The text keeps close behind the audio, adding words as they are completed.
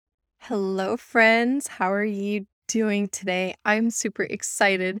Hello, friends. How are you doing today? I'm super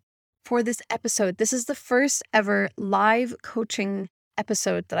excited for this episode. This is the first ever live coaching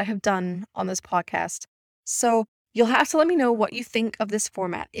episode that I have done on this podcast. So you'll have to let me know what you think of this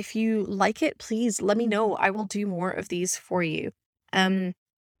format. If you like it, please let me know. I will do more of these for you. So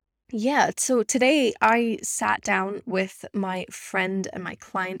today I sat down with my friend and my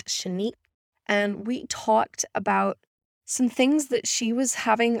client, Shanique, and we talked about some things that she was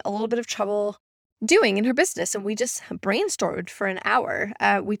having a little bit of trouble doing in her business. And we just brainstormed for an hour.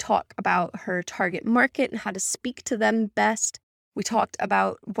 We talked about her target market and how to speak to them best. We talked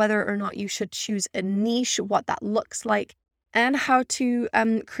about whether or not you should choose a niche, what that looks like, and how to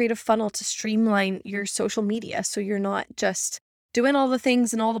create a funnel to streamline your social media so you're not just doing all the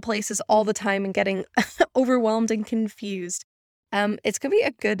things in all the places all the time and getting overwhelmed and confused. It's going to be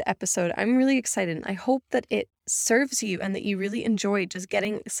a good episode. I'm really excited. And I hope that it serves you and that you really enjoy just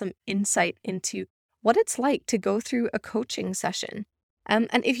getting some insight into what it's like to go through a coaching session. And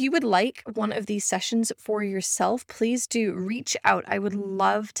if you would like one of these sessions for yourself, please do reach out. I would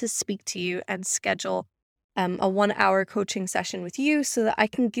love to speak to you and schedule a 1-hour coaching session with you so that I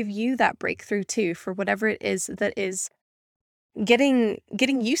can give you that breakthrough too for whatever it is that is getting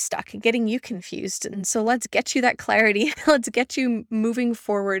you stuck, getting you confused. And so let's get you that clarity. Let's get you moving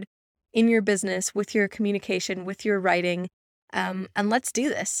forward in your business, with your communication, with your writing. And let's do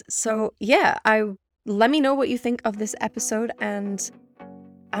this. So let me know what you think of this episode, and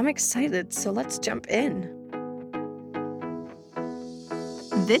I'm excited. So let's jump in.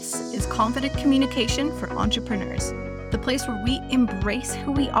 This is Confident Communication for Entrepreneurs, the place where we embrace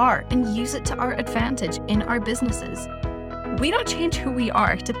who we are and use it to our advantage in our businesses. We don't change who we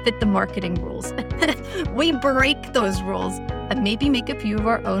are to fit the marketing rules. We break those rules and maybe make a few of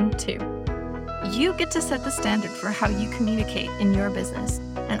our own too. You get to set the standard for how you communicate in your business,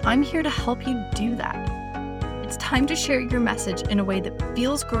 and I'm here to help you do that. It's time to share your message in a way that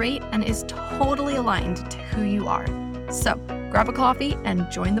feels great and is totally aligned to who you are. So grab a coffee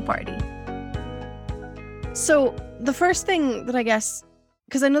and join the party. So the first thing that I guess,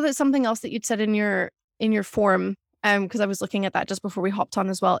 because I know that's something else that you'd said in your form, because I was looking at that just before we hopped on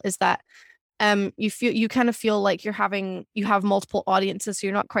as well, is that you kind of feel like you have multiple audiences, so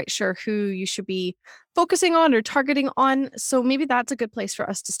you're not quite sure who you should be focusing on or targeting on. So maybe that's a good place for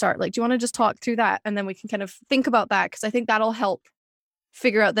us to start. Like, do you want to just talk through that, and then we can kind of think about that, because I think that'll help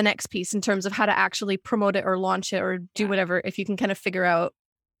figure out the next piece in terms of how to actually promote it or launch it or do whatever. If we can kind of figure out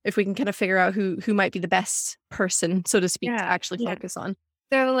who might be the best person, so to speak, to actually focus on.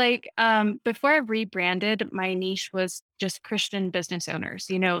 So before I rebranded, my niche was just Christian business owners.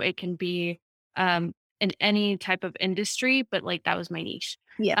 It can be in any type of industry, but that was my niche.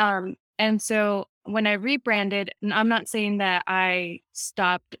 Yeah. And so when I rebranded, and I'm not saying that I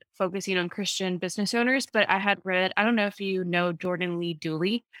stopped focusing on Christian business owners, but I had read, I don't know if you know Jordan Lee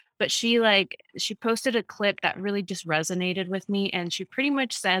Dooley, but she posted a clip that really just resonated with me. And she pretty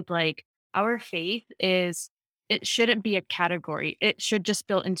much said, our faith it shouldn't be a category. It should just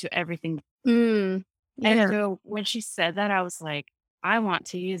build into everything. Yeah. And so when she said that, I was like, I want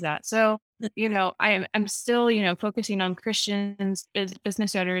to use that. So, I'm still, focusing on Christians,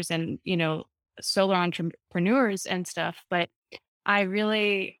 business owners, and, solo entrepreneurs and stuff. But I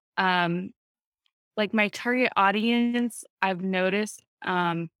really, my target audience, I've noticed,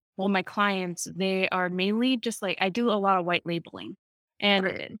 my clients, they are mainly just I do a lot of white labeling,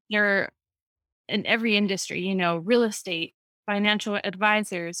 and they're in every industry, real estate, financial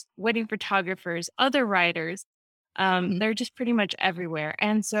advisors, wedding photographers, other writers. They're just pretty much everywhere.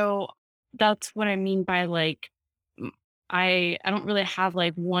 And so that's what I mean by I don't really have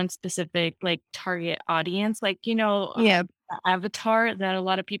one specific target audience, Yeah. the avatar that a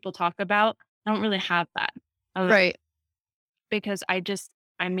lot of people talk about. I don't really have that. Right. Because I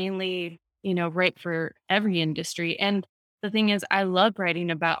mainly, write for every industry. And the thing is, I love writing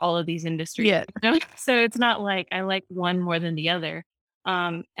about all of these industries. Yeah. So it's not like I like one more than the other.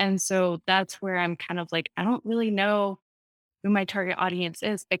 And so that's where I'm kind of I don't really know who my target audience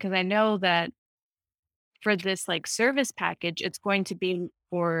is, because I know that for this service package, it's going to be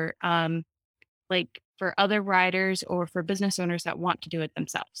for for other writers or for business owners that want to do it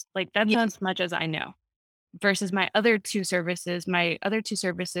themselves. That's Yeah. as much as I know. Versus my other two services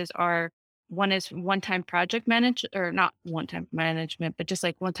are, one is one-time project manage, or not one-time management, but just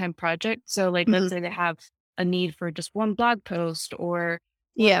one-time project. So let's say they have a need for just one blog post or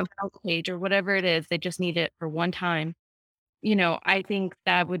Yeah. one page or whatever it is, they just need it for one time. I think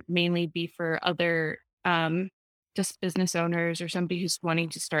that would mainly be for other just business owners or somebody who's wanting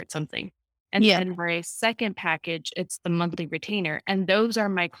to start something. And Yeah. then my second package, it's the monthly retainer. And those are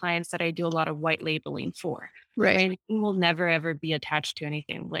my clients that I do a lot of white labeling for. Right. Right. It will never ever be attached to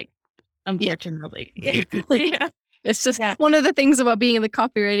anything, like, Yeah. unfortunately. Like, Yeah. it's just Yeah. one of the things about being in the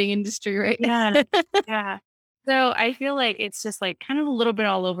copywriting industry, right? Yeah. Yeah. So I feel like it's just like kind of a little bit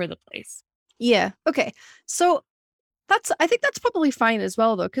all over the place. Yeah. Okay. So I think that's probably fine as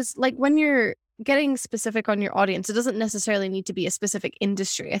well though, because like when you're getting specific on your audience, it doesn't necessarily need to be a specific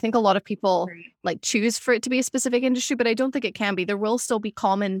industry. I think a lot of people Right. like choose for it to be a specific industry, but I don't think it can be. There will still be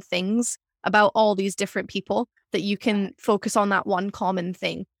common things about all these different people that you can focus on that one common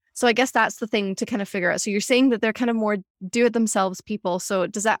thing. So I guess that's the thing to kind of figure out. So you're saying that they're kind of more do it themselves people. So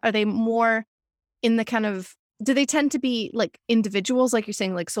are they more in the kind of do they tend to be like individuals, like you're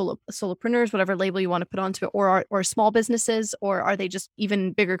saying, like solopreneurs, whatever label you want to put onto it, or small businesses, or are they just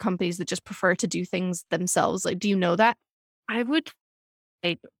even bigger companies that just prefer to do things themselves? Like, do you know that? I would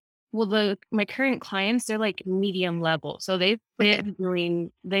like, well, my current clients, they're like medium level. So Okay.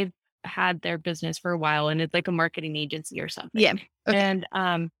 they've had their business for a while, and it's like a marketing agency or Yeah. something.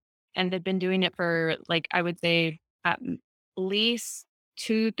 Okay. And they've been doing it for like, I would say at least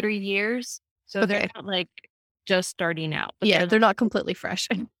 2, 3 years. So they're Okay. not like just starting out, but Yeah, they're they're not completely fresh.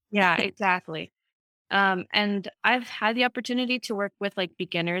 yeah, exactly. And I've had the opportunity to work with like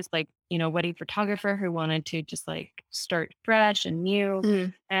beginners, like, wedding photographer who wanted to just like start fresh and new.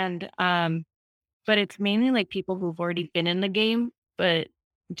 Mm. And, but it's mainly like people who've already been in the game, but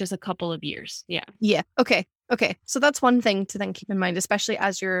just a couple of years. Yeah. Yeah. Okay. Okay. So that's one thing to then keep in mind, especially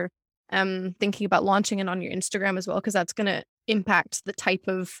as you're thinking about launching it on your Instagram as well, because that's going to impact the type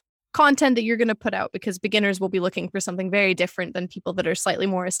of content that you're going to put out because beginners will be looking for something very different than people that are slightly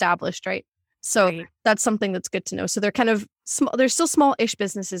more established, right? So Right. that's something that's good to know. So they're kind of small, they're still small-ish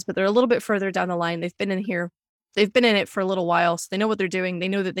businesses, but they're a little bit further down the line. They've been in it for a little while, so they know what they're doing. They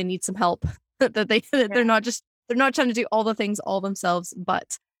know that they need some help. That Yeah. they're not trying to do all the things all themselves,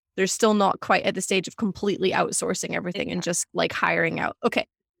 but they're still not quite at the stage of completely outsourcing everything and Exactly. just like hiring out. Okay,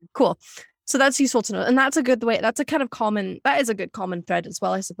 cool. So that's useful to know. And that's a good way. That is a good common thread as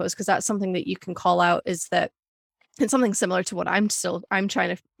well, I suppose, because that's something that you can call out is that it's something similar to what I'm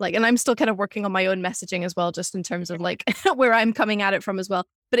trying to like, and I'm still kind of working on my own messaging as well, just in terms of like where I'm coming at it from as well.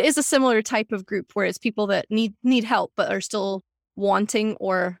 But it is a similar type of group where it's people that need help, but are still wanting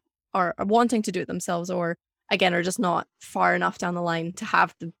or are wanting to do it themselves, or again, are just not far enough down the line to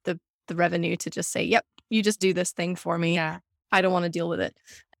have the revenue to just say, yep, you just do this thing for me. Yeah. I don't want to deal with it.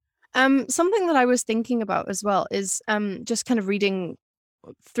 Something that I was thinking about as well is just kind of reading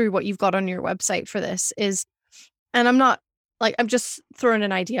through what you've got on your website for this is and I'm not like I'm just throwing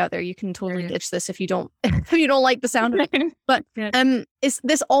an idea out there. You can totally Sure. ditch this if you don't if you don't like the sound of it. But Yeah. is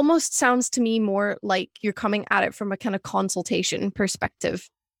this almost sounds to me more like you're coming at it from a kind of consultation perspective,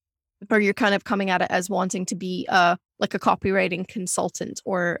 or you're kind of coming at it as wanting to be like a copywriting consultant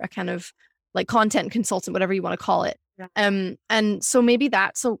or a kind of like content consultant, whatever you want to call it. Yeah. And so maybe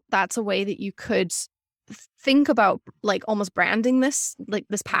that's a way that you could think about like almost branding this like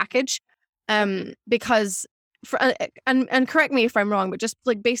this package because and correct me if I'm wrong, but just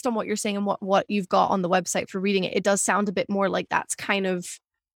like based on what you're saying and what you've got on the website for reading it, it does sound a bit more like that's kind of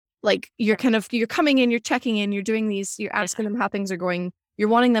like you're coming in, you're checking in, you're doing these, you're asking them how things are going, you're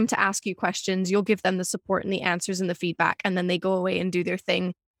wanting them to ask you questions, you'll give them the support and the answers and the feedback, and then they go away and do their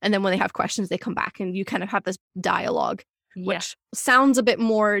thing. And then when they have questions, they come back and you kind of have this dialogue, Yeah. which sounds a bit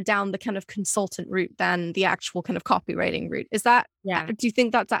more down the kind of consultant route than the actual kind of copywriting route. Is that, Yeah. do you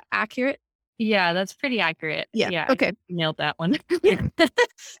think that's accurate? Yeah. That's pretty accurate. Yeah. Yeah. I Okay. think you nailed that one. Yeah.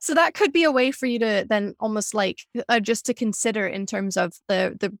 So that could be a way for you to then almost like just to consider in terms of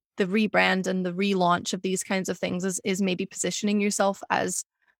the rebrand and the relaunch of these kinds of things is maybe positioning yourself as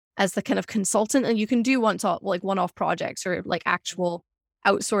the kind of consultant, and you can do one-off projects or like actual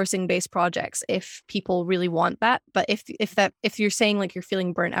outsourcing based projects if people really want that. But if you're saying like you're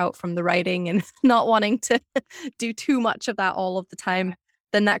feeling burnt out from the writing and not wanting to do too much of that all of the time,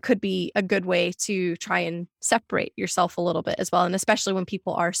 then that could be a good way to try and separate yourself a little bit as well. And especially when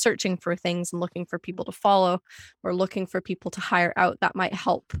people are searching for things and looking for people to follow or looking for people to hire out, that might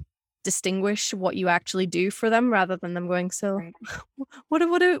help distinguish what you actually do for them rather than them going, so Right.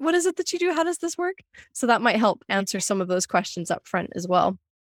 what is it that you do? How does this work? So that might help answer Yeah. some of those questions up front as well.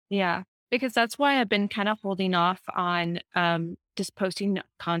 Yeah, because that's why I've been kind of holding off on just posting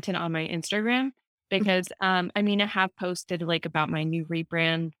content on my Instagram because I mean I have posted like about my new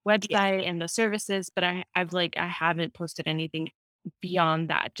rebrand Yeah. website and the services, but I haven't posted anything beyond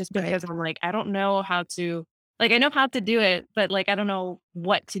that just Right. because I'm like I don't know how to like I know how to do it, but like I don't know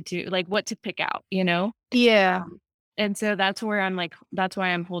what to do, like what to pick out, you know? Yeah. And so that's where I'm like that's why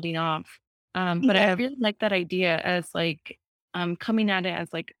I'm holding off. But I Yeah. really like that idea as like coming at it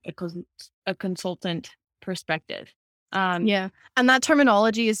as like a consultant perspective. Um, Yeah, and that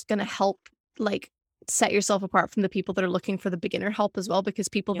terminology is gonna help, like, set yourself apart from the people that are looking for the beginner help as well, because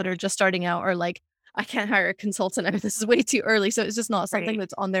people yeah, that are just starting out are like, "I can't hire a consultant, I mean, this is way too early," so it's just not something right.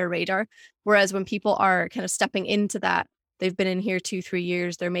 that's on their radar, whereas when people are kind of stepping into that, they've been in here 2, 3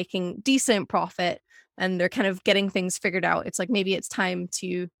 years, they're making decent profit, and they're kind of getting things figured out, it's like, maybe it's time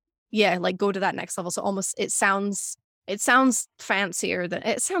to, yeah, like, go to that next level, so almost it sounds fancier than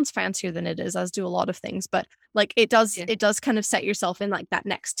it is, as do a lot of things, but like Yeah, it does kind of set yourself in like that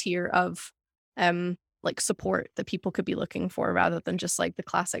next tier of like support that people could be looking for rather than just like the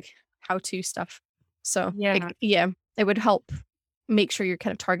classic how-to stuff. So yeah. it would help make sure you're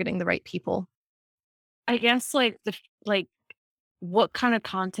kind of targeting the right people. I guess like like what kind of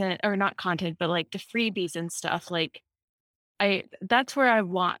content or not content, but like the freebies and stuff. Like I that's where I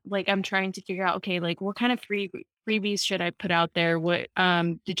want. Like I'm trying to figure out. Okay, like what kind of freebies should I put out there? What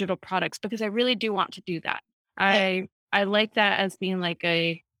digital products? Because I really do want to do that. Yeah. I like that as being like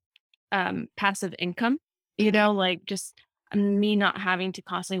a passive income, Mhm. like just me not having to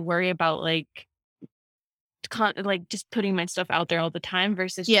constantly worry about like just putting my stuff out there all the time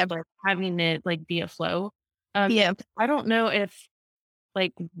versus Yeah. just like having it like be a flow. Yeah. I don't know if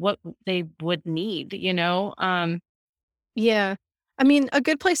like what they would need, Yeah. I mean, a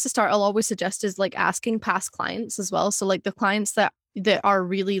good place to start, I'll always suggest is like asking past clients as well. So like the clients that are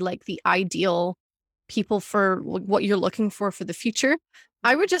really like the ideal people for what you're looking for the future.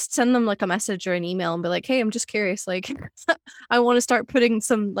 I would just send them like a message or an email and be like, "Hey, I'm just curious. Like, I want to start putting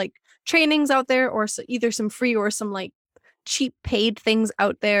some like trainings out there, or either some free or some like cheap paid things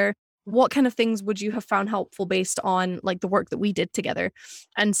out there. What kind of things would you have found helpful based on like the work that we did together,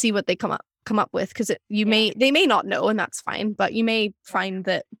 and see what they come up with, because Yeah. they may not know, and that's fine, but you may find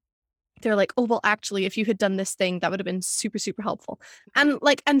that they're like, oh, well, actually, if you had done this thing, that would have been super, super helpful. And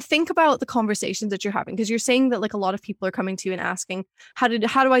like, and think about the conversations that you're having, because you're saying that like a lot of people are coming to you and asking, how do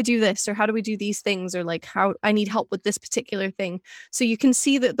I do this? Or how do we do these things? Or like, how I need help with this particular thing. So you can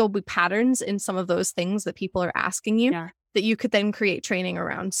see that there'll be patterns in some of those things that people are asking you Yeah. that you could then create training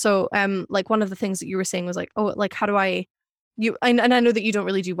around. So, like one of the things that you were saying was like, oh, like, how do I, and I know that you don't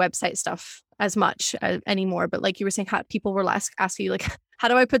really do website stuff as much anymore, but like you were saying, how people were asking you like, how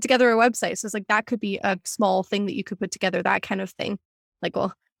do I put together a website? So it's like that could be a small thing that you could put together, that kind of thing. Like,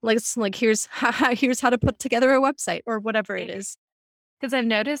 well, like it's like here's how to put together a website or whatever it is. Because I've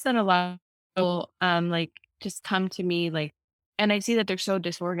noticed that a lot of people, like, just come to me, like, and I see that they're so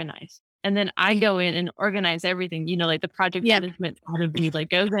disorganized. And then I go in and organize everything, like the project Yeah, management part of me, like,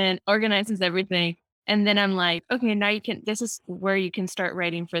 goes in, organizes everything. And then I'm like, okay, now this is where you can start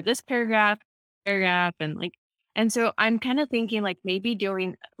writing for this paragraph. And so I'm kind of thinking, like, maybe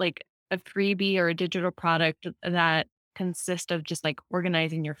doing like a freebie or a digital product that consist of just like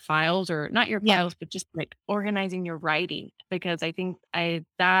organizing your files or not your yeah, files, but just like organizing your writing because I think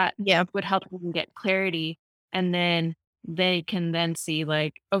that yeah, would help them get clarity and then they can then see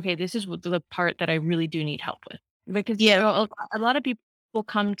like, okay, this is the part that I really do need help with. Because yeah, a lot of people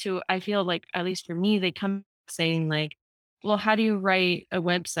come to, I feel like, at least for me, they come saying like, well, how do you write a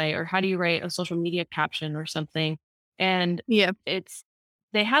website or how do you write a social media caption or something? And yeah. it's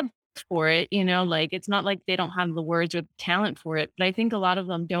they have for it, like it's not like they don't have the words or the talent for it, but I think a lot of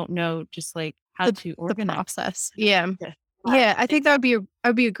them don't know just like how The to the organize. process. Yeah. Yeah. Yeah, I think that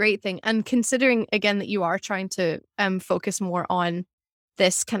would be a great thing. And considering again that you are trying to focus more on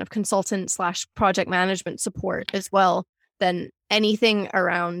this kind of consultant slash project management support as well, then anything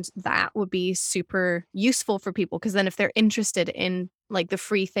around that would be super useful for people, because then if they're interested in like the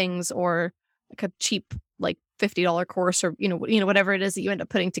free things or like a cheap like $50 course, or whatever it is that you end up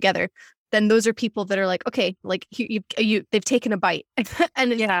putting together, then those are people that are like, okay, like they've taken a bite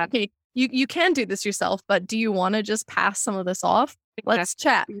and it's Yeah, okay, you can do this yourself, but do you want to just pass some of this off? Let's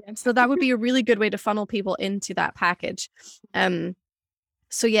exactly. chat. So that would be a really good way to funnel people into that package. Um,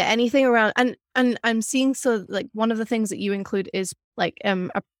 so yeah, anything around, and I'm seeing, so like one of the things that you include is like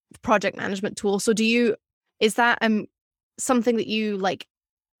a project management tool. So is that something that you like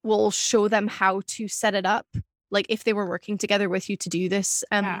will show them how to set it up? Like if they were working together with you to do this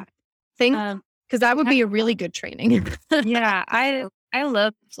Yeah. thing? Um, Because that would yeah, be a really good training. yeah, I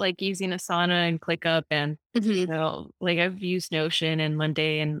love like using Asana and ClickUp and Mhm. like I've used Notion and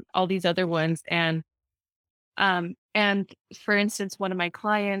Monday and all these other ones and for instance, one of my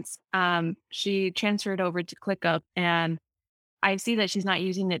clients, she transferred over to ClickUp and I see that she's not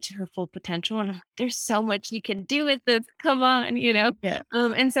using it to her full potential, and I'm like, there's so much you can do with this. Come on, you know? Yeah.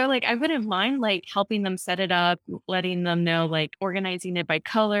 And so like I wouldn't mind like helping them set it up, letting them know, like organizing it by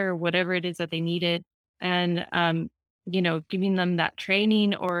color or whatever it is that they needed. And giving them that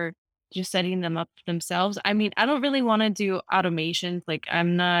training or just setting them up themselves. I mean, I don't really want to do automations. Like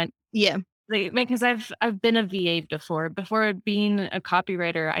I'm not Yeah. like because I've been a VA before. Before being a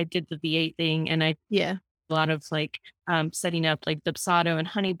copywriter, I did the VA thing and I Yeah. a lot of like setting up like Dubsado and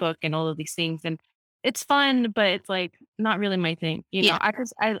Honeybook and all of these things. And it's fun, but it's like not really my thing. Yeah.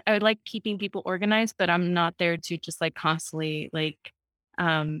 I like keeping people organized, but I'm not there to just like constantly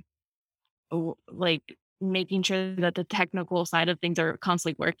um like making sure that the technical side of things are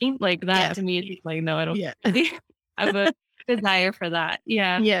constantly working. Like that Yeah. to me is just like, no, I don't Yeah. really have a desire for that.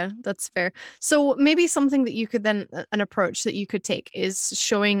 Yeah. Yeah, that's fair. So maybe something that you could then an approach that you could take is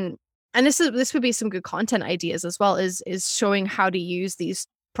showing, and this would be some good content ideas as well, is showing how to use these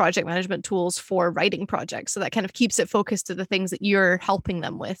project management tools for writing projects. So that kind of keeps it focused to the things that you're helping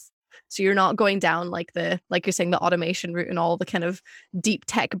them with. So you're not going down like you're saying, the automation route and all the kind of deep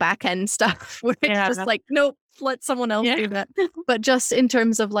tech back end stuff where it's Yeah. just like, nope, let someone else Yeah. do that. But just in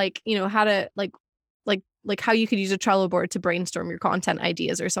terms of like, how to like how you could use a Trello board to brainstorm your content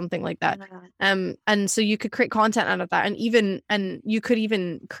ideas or something like that. And so you could create content out of that, and you could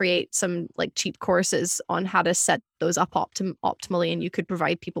even create some like cheap courses on how to set those up optimally, and you could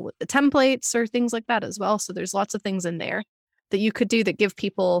provide people with the templates or things like that as well. So there's lots of things in there that you could do that give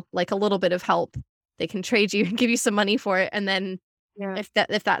people like a little bit of help. They can trade you, give you some money for it, and then Yeah. if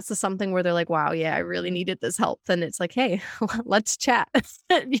that's the something where they're like, wow, yeah, I really needed this help, then it's like, hey, let's chat.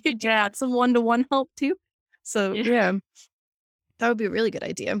 You Yeah. got some one-to-one help too. So Yeah. yeah, that would be a really good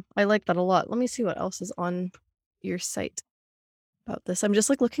idea. I like that a lot. Let me see what else is on your site about this. I'm just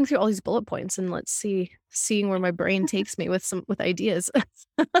like looking through all these bullet points and let's seeing where my brain takes me with ideas.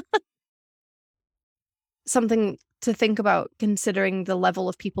 Something to think about considering the level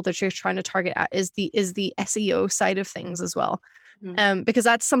of people that you're trying to target at is the SEO side of things as well. Mhm. Because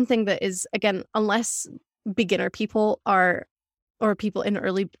that's something that is, again, unless beginner people are, or people in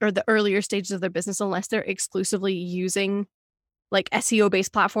the earlier stages of their business, unless they're exclusively using like SEO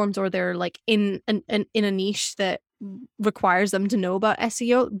based platforms, or they're like in a niche that requires them to know about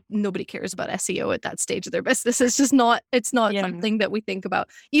SEO, nobody cares about SEO at that stage of their business. It's not Yeah. something that we think about.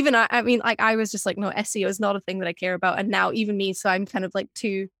 Even I mean, like I was just like, no, SEO is not a thing that I care about. And now even me, so I'm kind of like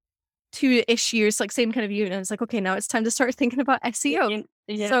two-ish years, like same kind of you. And it's like, okay, now it's time to start thinking about SEO.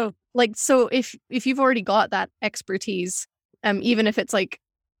 Yeah. So if you've already got that expertise, even if it's like,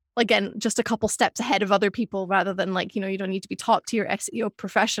 again, just a couple steps ahead of other people, rather than like, you don't need to be taught to your SEO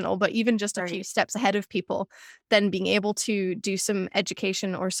professional, but even just a few Right. steps ahead of people, then being able to do some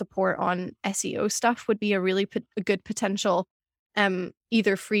education or support on SEO stuff would be a really a good potential,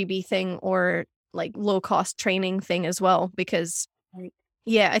 either freebie thing or like low cost training thing as well. Because Right.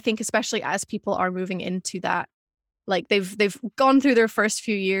 yeah, I think especially as people are moving into that, like they've gone through their first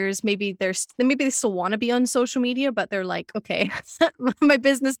few years, maybe they still want to be on social media, but they're like, okay, my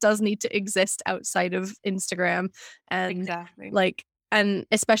business does need to exist outside of Instagram. And Exactly. like, and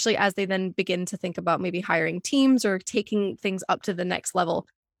especially as they then begin to think about maybe hiring teams or taking things up to the next level,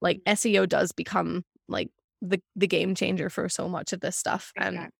 like SEO does become like the game changer for so much of this stuff.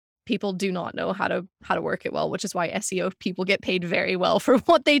 And Exactly. people do not know how to work it well, which is why SEO people get paid very well for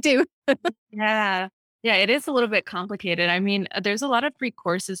what they do. Yeah. Yeah, it is a little bit complicated. I mean, there's a lot of free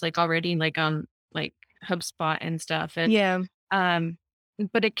courses like already like on like HubSpot and stuff. And Yeah. um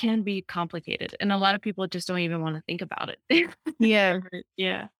but it can be complicated. And a lot of people just don't even want to think about it. Yeah.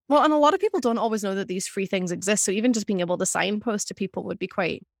 Yeah. Well, and a lot of people don't always know that these free things exist. So even just being able to signpost to people would be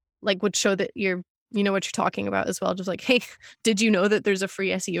quite like, would show that you know what you're talking about as well. Just like, hey, did you know that there's a free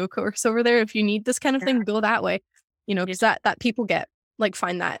SEO course over there? If you need this kind of Yeah. thing, go that way. Yeah. Because that people get like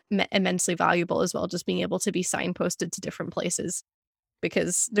find that immensely valuable as well. Just being able to be signposted to different places,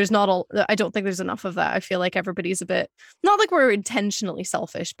 because I don't think there's enough of that. I feel like everybody's a bit, not like we're intentionally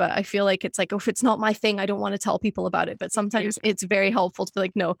selfish, but I feel like it's like, oh, if it's not my thing, I don't want to tell people about it. But Yeah. sometimes it's very helpful to be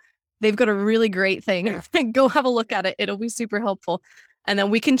like, no, they've got a really great thing. Go have a look at it. It'll be super helpful. And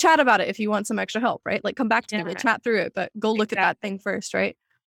then we can chat about it if you want some extra help, right? Like come back to me, we'll Yeah. chat through it, but go look at that Exactly. thing first, right?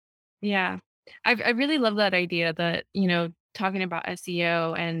 Yeah. I really love that idea that, talking about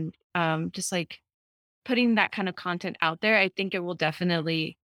SEO and just like putting that kind of content out there. I think it will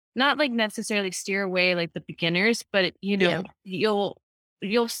definitely not like necessarily steer away like the beginners, but Yeah. you'll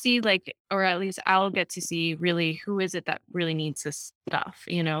see like, or at least I'll get to see really who is it that really needs this stuff.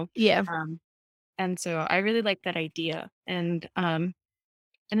 Yeah. Um and so I really like that idea. And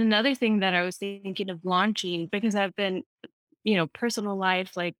another thing that I was thinking of launching, because I've been personal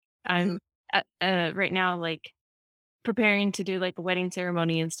life, like Mhm. I'm right now, like preparing to do like a wedding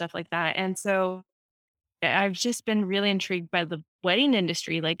ceremony and stuff like that. And so I've just been really intrigued by the wedding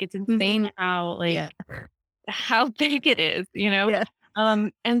industry. Like it's Mhm. insane how like Yeah. how big it is, you know? Yeah.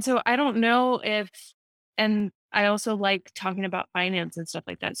 And so I don't know if, and I also like talking about finance and stuff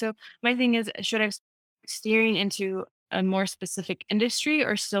like that. So my thing is, should I steering into a more specific industry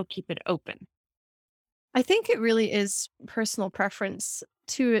or still keep it open? I think it really is personal preference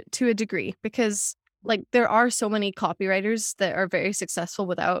to a degree because like there are so many copywriters that are very successful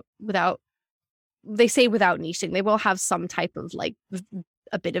without they say without niching. They will have some type of like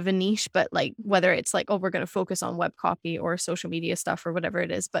a bit of a niche, but like whether it's like, oh, we're going to focus on web copy or social media stuff or whatever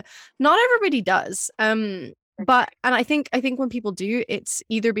it is, but not everybody does. But and I think when people do, it's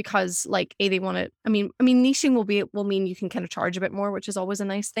either because like they want to. I mean, niching will mean you can kind of charge a bit more, which is always a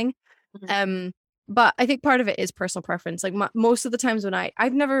nice thing. Mhm. Um, but I think part of it is personal preference. Like most of the times when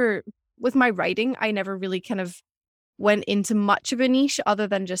I've never with my writing, I never really kind of went into much of a niche other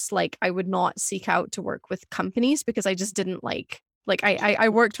than just like I would not seek out to work with companies because I just didn't like I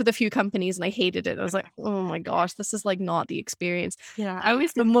worked with a few companies and I hated it. I was like, oh my gosh, this is like not the experience. Yeah, I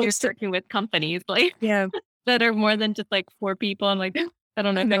always The get scared most working with companies like yeah, that are more than just like 4 people. I'm like, I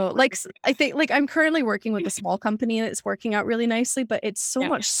don't know I if I can know. work Like with you. I think like I'm currently working with a small company and it's working out really nicely, but it's so Yeah,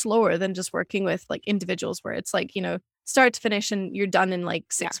 much slower than just working with like individuals where it's like, start to finish and you're done in like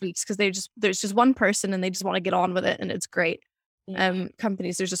yeah, 6 weeks because there's just one person and they just want to get on with it and it's great. yeah,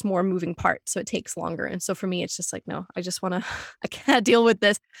 Companies, there's just more moving parts, so it takes longer. And so for me, it's just like, no, I just want to, I can't deal with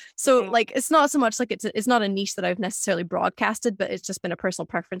this. So yeah, like, it's not so much like it's not a niche that I've necessarily broadcasted, but it's just been a personal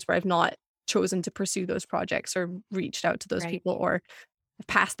preference where I've not chosen to pursue those projects or reached out to those right. people or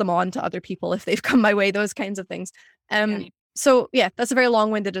passed them on to other people if they've come my way, those kinds of things. Yeah. So yeah, that's a very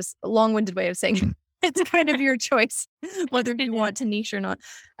long-winded way of saying it's kind of your choice whether you Yeah. want to niche or not.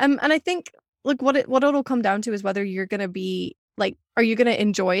 And I think like what it'll come down to is whether you're gonna be like, are you gonna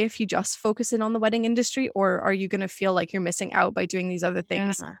enjoy if you just focus in on the wedding industry, or are you gonna feel like you're missing out by doing these other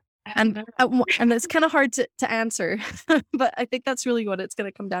Yeah. things? I don't And know. and it's kind of hard to answer, but I think that's really what it's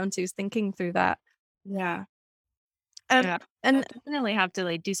gonna come down to is thinking through that. Yeah. Um, Yeah. I and definitely have to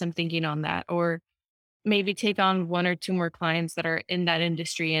like do some thinking on that, or maybe take on 1 or 2 more clients that are in that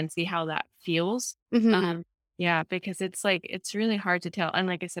industry and see how that feels. mhm, Yeah, because it's like it's really hard to tell. And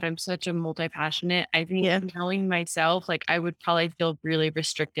like I said, I'm such a multi-passionate. I think yeah. knowing myself, like I would probably feel really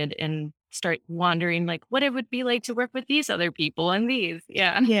restricted and start wondering like what it would be like to work with these other people and these.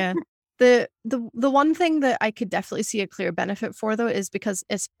 Yeah. Yeah. The one thing that I could definitely see a clear benefit for though is because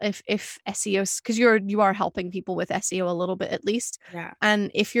it's if SEOs because you are helping people with SEO a little bit at least. Yeah.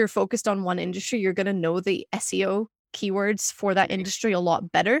 And if you're focused on one industry, you're gonna know the SEO keywords for that Right. industry a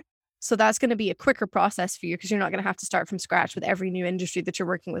lot better. So that's going to be a quicker process for you because you're not going to have to start from scratch with every new industry that you're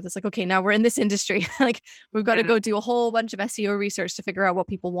working with. It's like, okay, now we're in this industry. Like we've got to Yeah. go do a whole bunch of SEO research to figure out what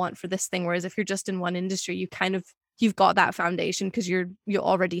people want for this thing. Whereas if you're just in one industry, you've got that foundation because you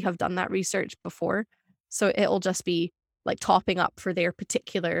already have done that research before. So it'll just be like topping up for their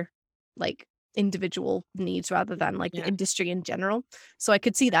particular like individual needs rather than like the Yeah. industry in general. So I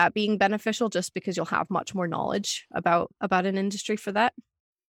could see that being beneficial just because you'll have much more knowledge about an industry for that.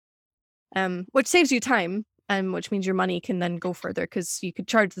 Which saves you time, which means your money can then go further because you could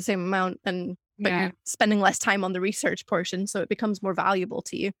charge the same amount and but Yeah. you're spending less time on the research portion, so it becomes more valuable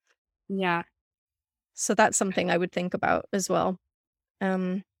to you. Yeah. So that's something I would think about as well.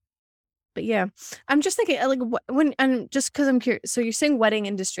 Um, but yeah, I'm just thinking like when and just because I'm curious. So you're saying wedding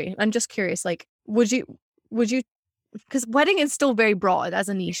industry. I'm just curious. Like, would you? Because wedding is still very broad as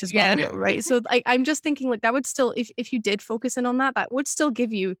a niche as well, Yeah. though, right? So I'm just thinking like that would still, if you did focus in on that, that would still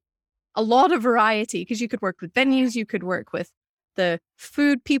give you a lot of variety because you could work with venues, you could work with the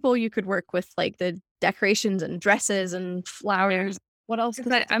food people, you could work with like the decorations and dresses and flowers. What else?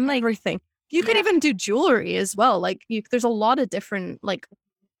 But I'm like, Everything. You could yeah. even do jewelry as well. Like there's a lot of different like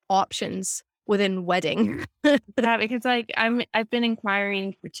options within wedding. Yeah, because like I've been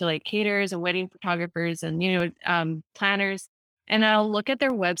inquiring to like caterers and wedding photographers and planners, and I'll look at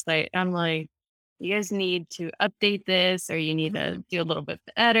their website. I'm like, you guys need to update this, or you need to do a little bit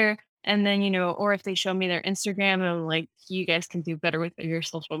better. And then or if they show me their Instagram, I'm like, you guys can do better with your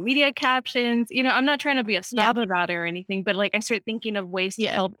social media captions. I'm not trying to be a Yeah. snob about it or anything, but like I start thinking of ways to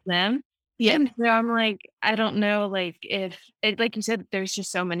Yeah. help them. Yeah. And so I'm like, I don't know, like if it, like you said, there's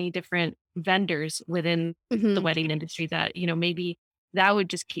just so many different vendors within the Hmm. wedding industry that, maybe that would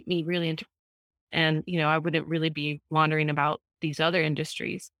just keep me really into, and, I wouldn't really be wondering about these other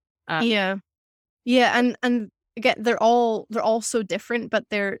industries. Uh, Yeah. Yeah. And again, they're all so different, but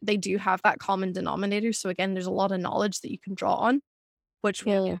they do have that common denominator. So again, there's a lot of knowledge that you can draw on, which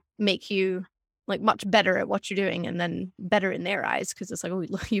Yeah. will make you like much better at what you're doing, and then better in their eyes because it's like, oh,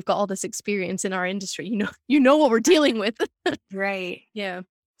 look, you've got all this experience in our industry. You know what we're dealing with. Right. Yeah.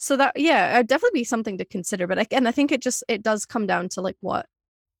 So that, yeah, it'd definitely be something to consider. But again, I think it does come down to like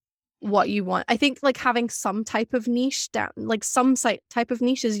what you want. I think like having some type of niche down, like some type of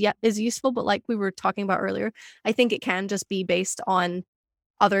niche is useful, but like we were talking about earlier, I think it can just be based on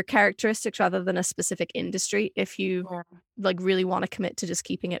other characteristics rather than a specific industry if you Yeah. like really want to commit to just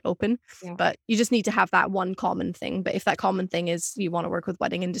keeping it open. Yeah. But you just need to have that one common thing. But if that common thing is you want to work with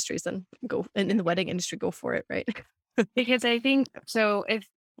wedding industries, then go in the wedding industry, go for it, right? Because I think so if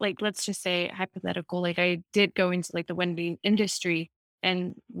like let's just say hypothetical, like I did go into like the wedding industry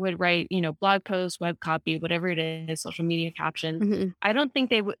and would write, blog posts, web copy, whatever it is, social media captions. Hmm. I don't think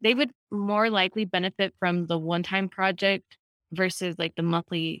they would more likely benefit from the one-time project versus like the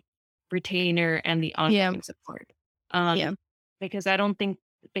monthly retainer and the Yeah. ongoing support. Yeah. Um, because I don't think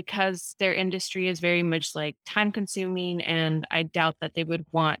because their industry is very much like time consuming and I doubt that they would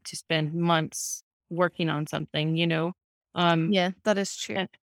want to spend months working on something. Um, Yeah. That is true. and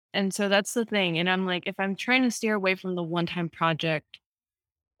and so that's the thing. And I'm like, if I'm trying to steer away from the one-time project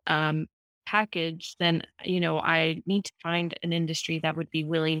um package, then I need to find an industry that would be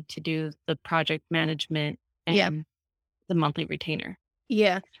willing to do the project management Yeah. and the monthly retainer.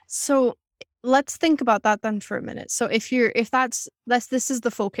 Yeah. So let's think about that then for a minute. So if that's this is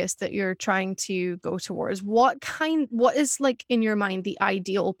the focus that you're trying to go towards, what is like in your mind the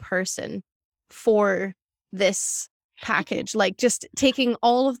ideal person for this package? Like just taking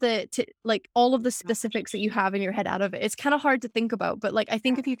all of like all of the specifics that you have in your head out of it. It's kind of hard to think about, but like I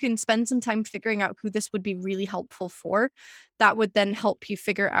think if you can spend some time figuring out who this would be really helpful for, that would then help you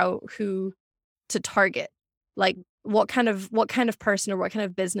figure out who to target. Like what kind of person or what kind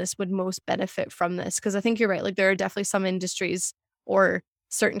of business would most benefit from this? Because I think you're right. Like there are definitely some industries or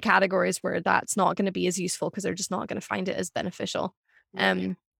certain categories where that's not going to be as useful because they're just not going to find it as beneficial. Right.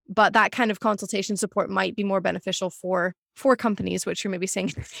 Um, but that kind of consultation support might be more beneficial for companies, which you're maybe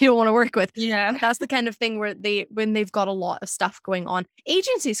saying you don't want to work with. Yeah. That's the kind of thing where when they've got a lot of stuff going on.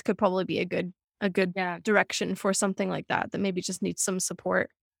 Agencies could probably be a good Yeah. direction for something like that maybe just needs some support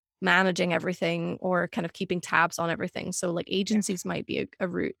managing everything or kind of keeping tabs on everything. So like Yeah. agencies might be a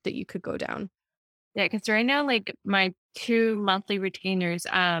route that you could go down. Yeah. Because right now, like my two monthly retainers,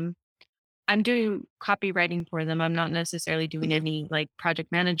 I'm doing copywriting for them. I'm not necessarily doing any like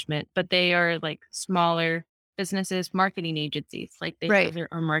project management, but they are like smaller businesses, marketing agencies. Like they have Right.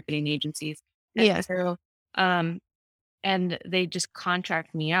 their own marketing agencies. And Yeah. so, um, and they just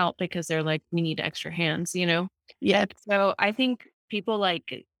contract me out because they're like, we need extra hands. Yeah. And so I think people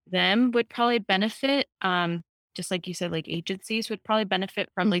like them would probably benefit. Just like you said, like agencies would probably benefit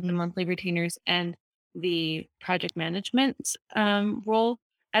from like the Mhm. monthly retainers and the project management role.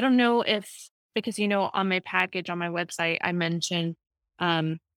 I don't know if because on my package on my website I mentioned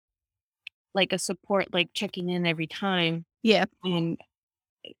um like a support like checking in every time Yeah. and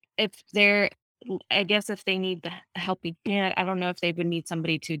if they're I guess if they need the helping hand, I don't know if they would need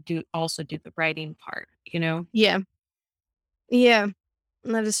somebody to do the writing part. Yeah. Yeah.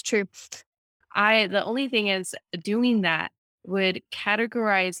 That is true. The only thing is doing that would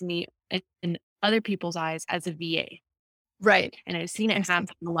categorize me in other people's eyes as a VA. Right. And I've seen I it see.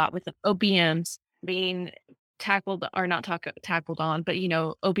 happen a lot with the OBMs being tackled or not tackled on, but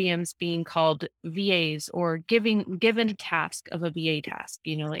OBMs being called VAs or given a task of a VA task,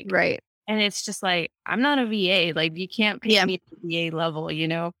 like Right. and it's just like, I'm not a VA. Like you can't pay Yeah. me at the VA level.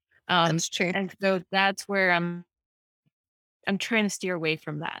 Um That's true. and so that's where I'm trying to steer away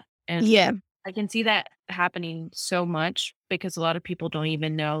from that. And Yeah. I can see that happening so much because a lot of people don't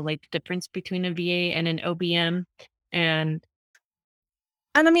even know like the difference between a VA and an OBM. And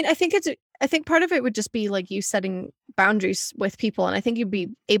And I mean, I think part of it would just be like you setting boundaries with people. And I think you'd be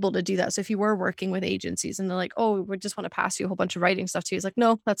able to do that. So if you were working with agencies and they're like, oh, we just want to pass you a whole bunch of writing stuff to you, it's like,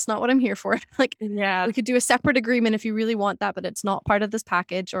 no, that's not what I'm here for. Like yeah, we could do a separate agreement if you really want that, but it's not part of this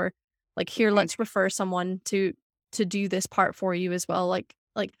package. Or like here, right. let's refer someone to do this part for you as well. Like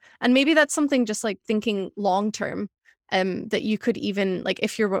and maybe that's something just like thinking long term that you could even like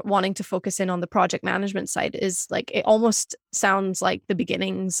if you're wanting to focus in on the project management side is like it almost sounds like the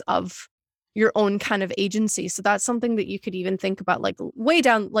beginnings of your own kind of agency. So that's something that you could even think about like way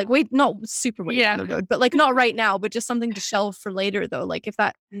down, like way not super way down Yeah. the road, but like not right now, but just something to shelve for later though. Like if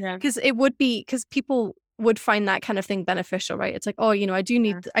that Yeah. because it would be because people would find that kind of thing beneficial, right? It's like, oh, I do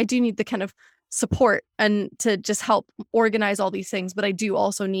need the kind of support and to just help organize all these things, but I do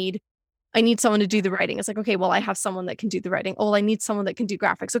also need I need someone to do the writing. It's like, okay, well, I have someone that can do the writing. Oh, well, I need someone that can do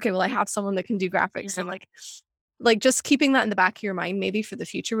graphics. Okay, well, I have someone that can do graphics. And like just keeping that in the back of your mind, maybe for the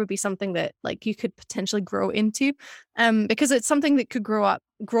future would be something that like you could potentially grow into. Because it's something that could grow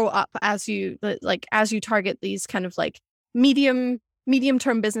up as you like as you target these kind of like medium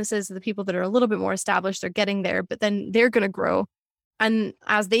term businesses, the people that are a little bit more established, they're getting there, but then they're going to grow. And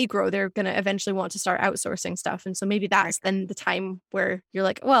as they grow, they're going to eventually want to start outsourcing stuff. And so maybe that's then the time where you're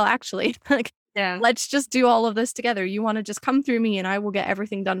like, well, actually, like, Yeah. let's just do all of this together. You want to just come through me and I will get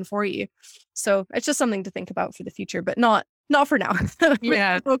everything done for you. So it's just something to think about for the future, but not for now. We're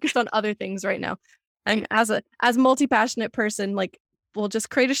Yeah. focused on other things right now. And as multi-passionate person, like we'll just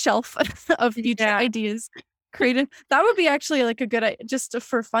create a shelf of future Yeah. ideas. That would be actually like a good just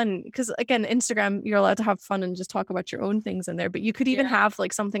for fun, because again, Instagram, you're allowed to have fun and just talk about your own things in there, but you could even have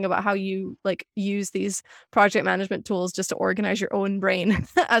like something about how you like use these project management tools just to organize your own brain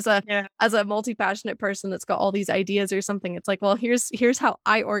as a multi-passionate person that's got all these ideas or something. It's like, well, here's how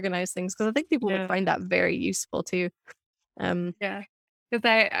I organize things, because I think people would find that very useful too. Yeah.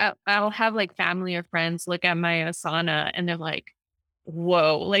 Because I'll have like family or friends look at my Asana and they're like,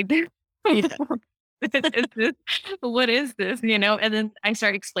 whoa, like Yeah. what is this? And then I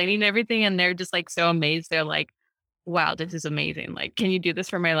start explaining everything and they're just like so amazed. They're like, wow, this is amazing. Like, can you do this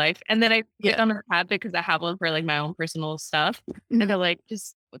for my life? And then I click on the tab because I have one for like my own personal stuff. And they're like,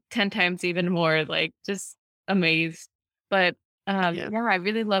 just 10 times even more, like just amazed. But yeah, I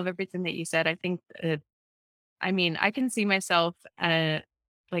really love everything that you said. I think, I mean, I can see myself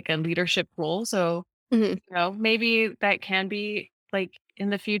like a leadership role. So, Mhm. maybe that can be like in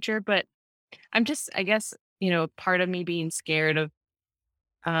the future, but I'm just, I guess, part of me being scared of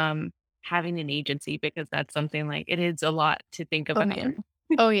um having an agency because that's something like it is a lot to think Oh about. yeah.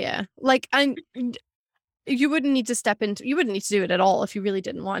 Oh yeah. Like you wouldn't need to do it at all if you really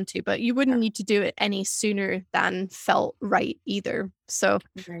didn't want to, but you wouldn't need to do it any sooner than felt right either. So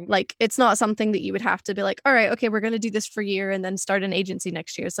Right. like it's not something that you would have to be like, all right, okay, we're going to do this for a year and then start an agency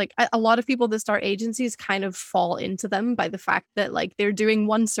next year. It's like a lot of people that start agencies kind of fall into them by the fact that like they're doing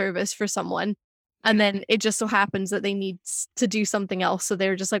one service for someone and then it just so happens that they need to do something else. So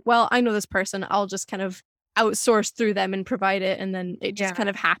they're just like, well, I know this person, I'll just kind of outsource through them and provide it. And then it just kind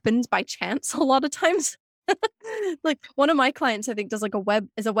of happens by chance a lot of times. Like one of my clients, I think, does like a web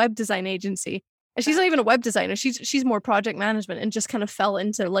design agency. And she's not even a web designer. She's more project management and just kind of fell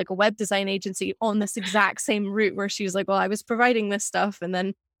into like a web design agency on this exact same route where she was like, well, I was providing this stuff and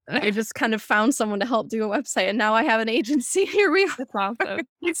then I just kind of found someone to help do a website and now I have an agency. Here we are. That's awesome.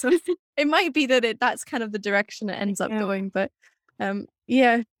 So it might be that that's kind of the direction it ends up going, but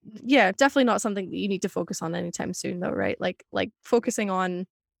yeah, definitely not something that you need to focus on anytime soon though, right? Like focusing on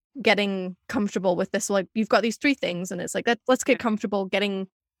getting comfortable with this. Like you've got these three things and it's like that, let's get comfortable getting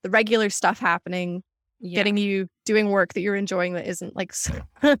the regular stuff happening, getting you doing work that you're enjoying that isn't like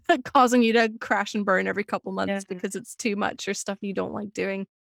causing you to crash and burn every couple months because it's too much or stuff you don't like doing.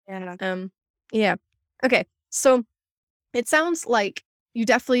 Yeah. Okay. So it sounds like you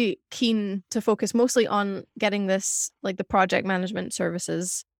definitely keen to focus mostly on getting this, like the project management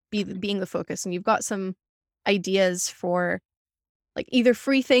services being the focus. And you've got some ideas for like either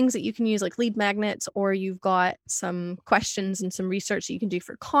free things that you can use like lead magnets, or you've got some questions and some research that you can do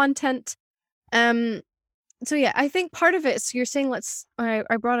for content. So yeah, I think part of it, so you're saying I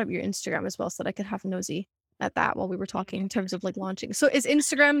brought up your Instagram as well so that I could have nosy at that while we were talking in terms of like launching. So is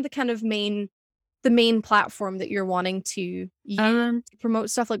Instagram the kind of the main platform that you're wanting to use to promote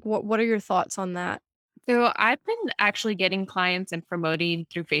stuff? Like what are your thoughts on that? So I've been actually getting clients and promoting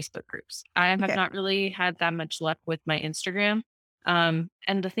through Facebook groups. I have Okay. not really had that much luck with my Instagram. And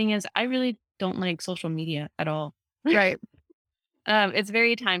the thing is, I really don't like social media at all. Right. It's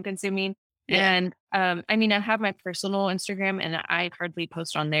very time consuming. Yeah. And I mean, I have my personal Instagram and I hardly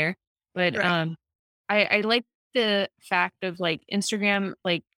post on there, but Right. I like the fact of like Instagram,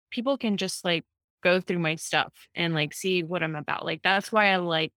 like people can just like go through my stuff and like see what I'm about. Like that's why I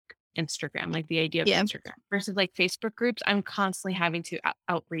like Instagram, like the idea of Yeah. Instagram versus like Facebook groups. I'm constantly having to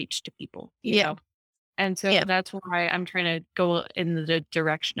outreach to people, Yeah. and so Yeah. that's why I'm trying to go in the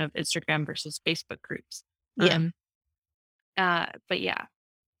direction of Instagram versus Facebook groups. Yeah. But yeah,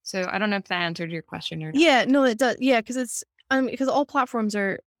 so I don't know if that answered your question or not. Yeah, no, it does. Yeah, because it's because all platforms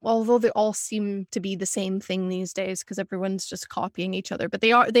are, although they all seem to be the same thing these days, because everyone's just copying each other, but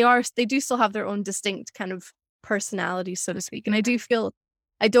they do still have their own distinct kind of personality, so to speak. And I do feel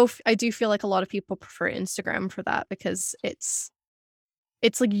like a lot of people prefer Instagram for that because it's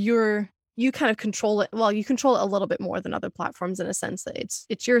like you kind of control it. Well, you control it a little bit more than other platforms in a sense that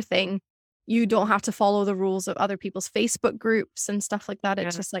it's your thing. You don't have to follow the rules of other people's Facebook groups and stuff like that.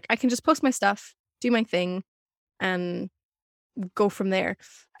 It's Yeah. just like I can just post my stuff, do my thing, and go from there.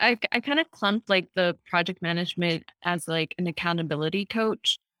 I kind of clumped like the project management as like an accountability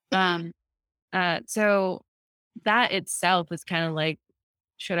coach. Um, so that itself is kind of like,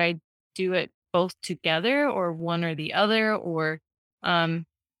 should I do it both together or one or the other? Or, um,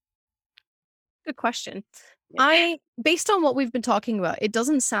 Good question. yeah, I, based on what we've been talking about, it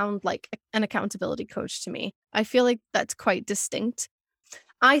doesn't sound like an accountability coach to me. I feel like that's quite distinct.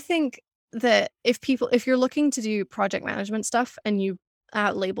 I think that if you're looking to do project management stuff and you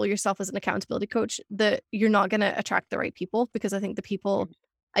label yourself as an accountability coach, that you're not going to attract the right people, because I think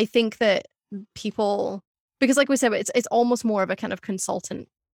that people, because like we said, it's almost more of a kind of consultant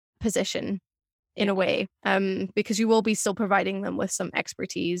position in yeah, a way, because you will be still providing them with some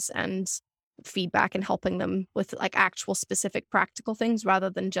expertise and feedback and helping them with like actual specific practical things rather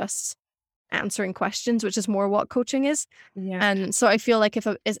than just answering questions, which is more what coaching is. yeah. And so I feel like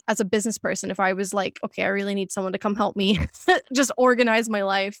as a business person, if I was like, okay, I really need someone to come help me just organize my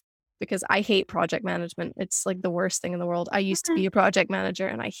life, because I hate project management. It's like the worst thing in the world. I used to be a project manager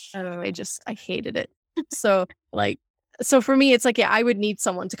and Oh, I hated it. So like, so for me, it's like, yeah, I would need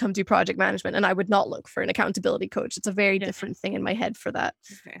someone to come do project management and I would not look for an accountability coach. It's a very yeah. different thing in my head for that.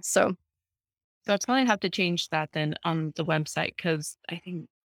 Okay. So So I'll probably have to change that then on the website because I think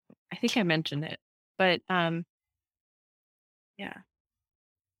I mentioned it. But yeah.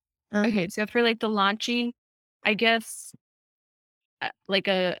 um, Okay. So for like the launching, I guess like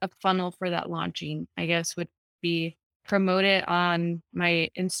a funnel for that launching, I guess would be promote it on my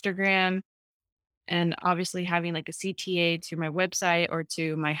Instagram and obviously having like a CTA to my website or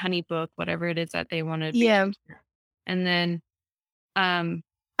to my honey book, whatever it is that they want to be. yeah. And then um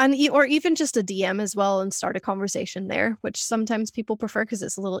And or even just a DM as well and start a conversation there, which sometimes people prefer because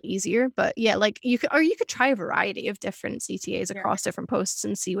it's a little easier. But yeah, like you could try a variety of different CTAs yeah, across different posts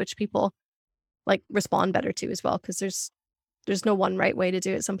and see which people like respond better to as well. Because there's no one right way to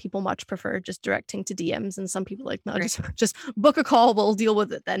do it. Some people much prefer just directing to DMs, and some people like no, right. just book a call. We'll deal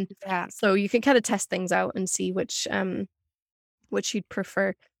with it then. Yeah. So you can kind of test things out and see which you'd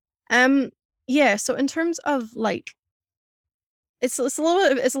prefer. Um, yeah. So in terms of like it's a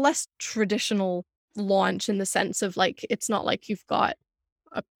little bit, it's a less traditional launch in the sense of like it's not like you've got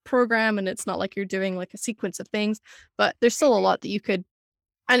a program and it's not like you're doing like a sequence of things, but there's still a lot that you could,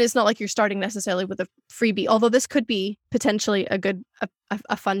 and it's not like you're starting necessarily with a freebie, although this could be potentially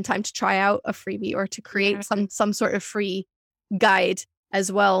a fun time to try out a freebie or to Yeah. create some sort of free guide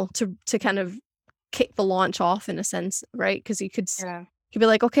as well to kind of kick the launch off in a sense, right? Because Yeah. you could be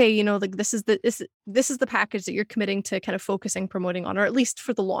like, okay, like this is the package that you're committing to kind of focusing, promoting on, or at least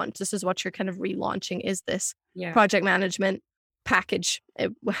for the launch, this is what you're kind of relaunching is this Yeah. project management package,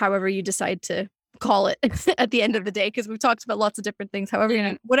 however you decide to call it at the end of the day, because we've talked about lots of different things. However,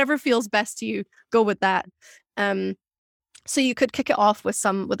 Yeah. whatever feels best to you, go with that. Um, so you could kick it off with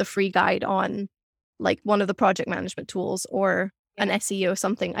a free guide on like one of the project management tools or an Yeah. SEO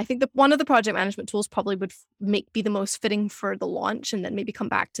something. I think that one of the project management tools probably would be the most fitting for the launch, and then maybe come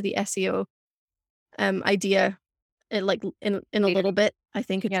back to the SEO idea like in a Later. little bit.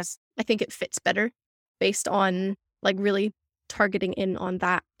 Yeah. I think it fits better based on like really targeting in on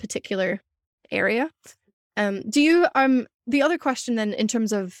that particular area. Do you the other question then, in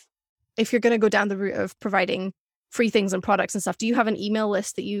terms of if you're going to go down the route of providing free things and products and stuff, do you have an email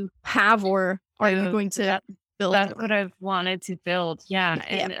list that you have, or are you So going to build that's one? what I've wanted to build. Yeah. Yeah.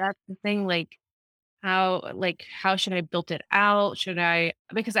 And that's the thing, how should I build it out? Should I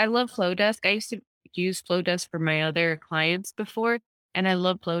because I love Flowdesk. I used to use Flowdesk for my other clients before, and I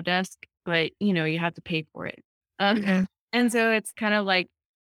love Flowdesk, but you have to pay for it. Yeah. And so it's kind of like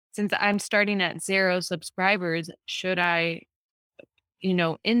since I'm starting at 0 subscribers, should I,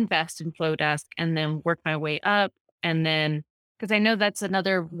 invest in Flowdesk and then work my way up and then because I know that's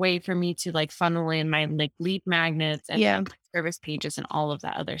another way for me to like funnel in my like lead magnets and Yeah. service pages and all of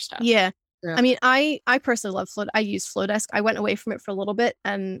that other stuff. Yeah. So, I mean, I personally love Flow. I use Flowdesk. I went away from it for a little bit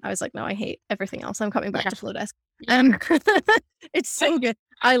and I was like, no, I hate everything else. I'm coming back yeah. to Flowdesk. Yeah. Um, it's so good.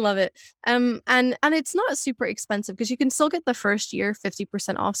 I love it. And it's not super expensive because you can still get the first year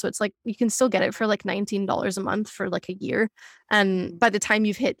 50% off. So it's like you can still get it for like $19 a month for like a year. And by the time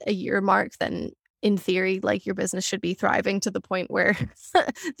you've hit a year mark, then in theory, like your business should be thriving to the point where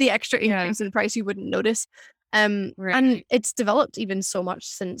the extra Yeah. increase in price you wouldn't notice. Right. And it's developed even so much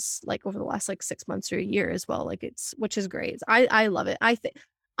since like over the last like 6 months or a year as well. Like which is great. I love it. I think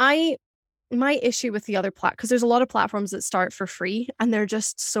I my issue with the other because there's a lot of platforms that start for free and they're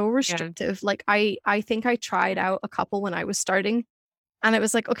just so Yeah. restrictive. Like I think I tried out a couple when I was starting, And it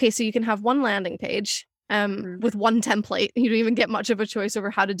was like, okay, so you can have one landing page Mhm. with one template. You don't even get much of a choice over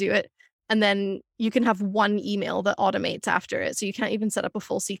how to do it. And then you can have one email that automates after it. So you can't even set up a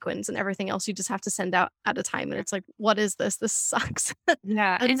full sequence, and everything else you just have to send out at a time. And it's like, what is this? This sucks.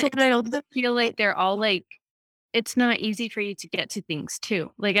 Yeah, And so, and I also feel like they're all like it's not easy for you to get to things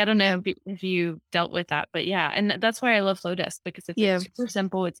too. Like, I don't know if you dealt with that, but yeah, and that's why I love Flowdesk because it's yeah. super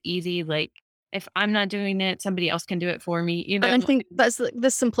simple, it's easy. Like, if I'm not doing it, somebody else can do it for me, you And know? I think that's the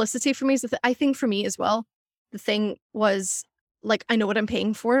simplicity for me is I think for me as well, the thing was like, I know what I'm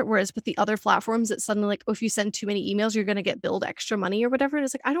paying for it. Whereas with the other platforms, it's suddenly like, oh, if you send too many emails, you're going to get billed extra money or whatever. And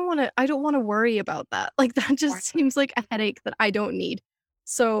it's like, I don't want to worry about that. Like that just seems like a headache that I don't need.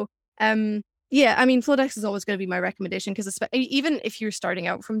 So, um, yeah, I mean, Flowdesk is always going to be my recommendation because even if you're starting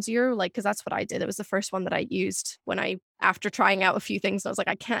out from zero, like, because that's what I did. It was the first one that I used after trying out a few things, and I was like,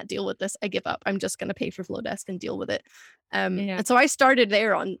 I can't deal with this. I give up. I'm just going to pay for Flowdesk and deal with it. Yeah. And so I started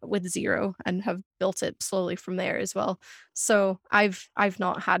there with zero and have built it slowly from there as well. So I've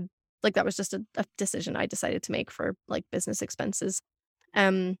not had like that was just a decision I decided to make for like business expenses.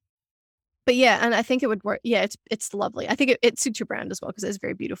 Um, but yeah, and I think it would work. Yeah, it's lovely. I think it suits your brand as well because it's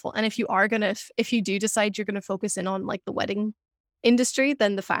very beautiful. And if you do decide you're gonna focus in on like the wedding industry,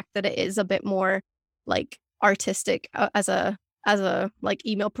 then the fact that it is a bit more like artistic as a like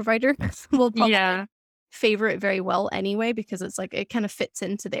email provider will probably Yeah. favor it very well anyway because it's like it kind of fits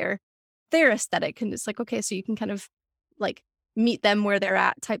into their aesthetic, and it's like okay, so you can kind of like meet them where they're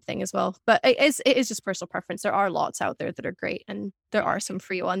at type thing as well. But it is just personal preference. There are lots out there that are great, and there are some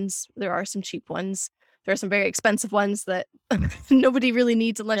free ones. There are some cheap ones. There are some very expensive ones that nobody really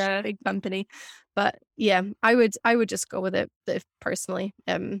needs unless you're a Yeah. big company. But yeah, I would just go with it personally.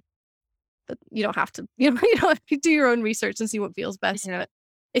 But you don't have to, you know, you do your own research and see what feels best. Yeah. But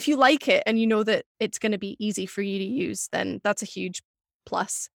if you like it and you know that it's going to be easy for you to use, then that's a huge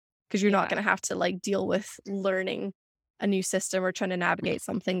plus because you're not Yeah. going to have to like deal with learning a new system or trying to navigate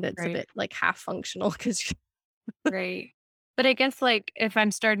something that's a Right. bit like half functional because Right. But I guess like if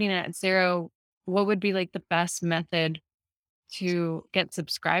I'm starting at zero, what would be like the best method to get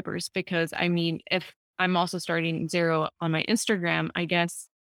subscribers? Because I mean, if I'm also starting zero on my Instagram, I guess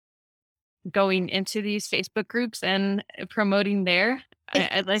going into these Facebook groups and promoting there,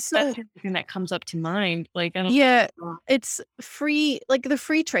 I like that's so the thing that comes up to mind. Like, I don't yeah, know. it's free. Like the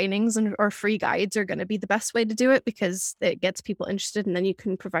free trainings and or free guides are going to be the best way to do it because it gets people interested, and then you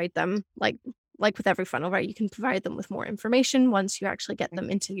can provide them like with every funnel, right? You can provide them with more information once you actually get them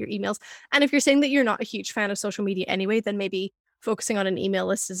into your emails. And if you're saying that you're not a huge fan of social media anyway, then maybe focusing on an email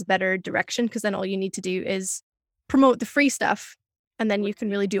list is a better direction because then all you need to do is promote the free stuff, and then you can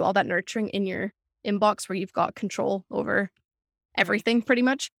really do all that nurturing in your inbox where you've got control over Right. everything pretty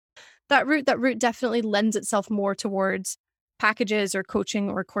much. That route definitely lends itself more towards packages or coaching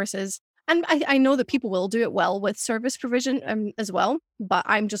or courses. And I know that people will do it well with service provision as well, but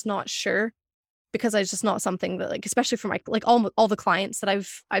I'm just not sure because it's just not something that like, especially for my like all the clients that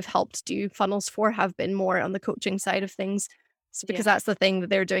I've helped do funnels for have been more on the coaching side of things. So because Yeah. that's the thing that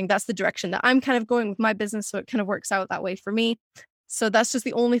they're doing. That's the direction that I'm kind of going with my business. So it kind of works out that way for me. So that's just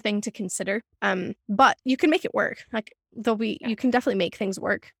the only thing to consider. But you can make it work. Like Yeah. you can definitely make things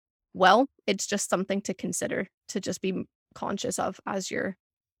work well. It's just something to consider to just be conscious of as you're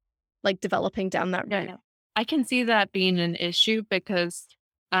like developing down that route. Yeah. I can see that being an issue because,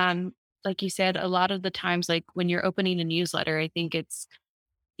 um, like you said, a lot of the times, like when you're opening a newsletter, I think it's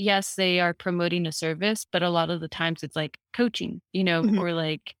yes, they are promoting a service, but a lot of the times it's like coaching, Mhm. or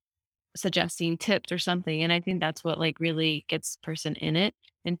like suggesting tips or something. And I think that's what like really gets person in it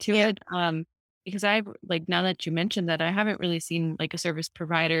into Yeah. it. Because I like now that you mentioned that, I haven't really seen like a service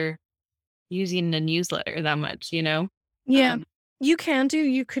provider using a newsletter that much. Yeah. Um, You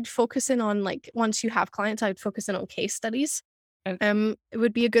could focus in on like once you have clients, I'd focus in on case studies. okay. It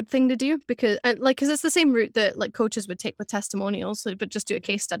would be a good thing to do because because it's the same route that like coaches would take with testimonials, so, but just do a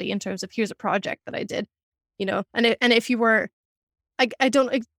case study in terms of here's a project that I did, and if you were, I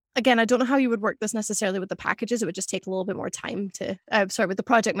don't again, I don't know how you would work this necessarily with the packages. It would just take a little bit more time to, sorry, with the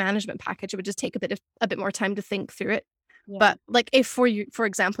project management package, it would just take a bit more time to think through it. Yeah. But like if for you, for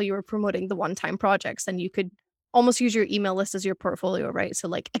example, you were promoting the one-time projects, then you could almost use your email list as your portfolio, right? So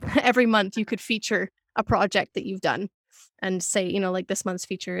like every month you could feature a project that you've done and say, like this month's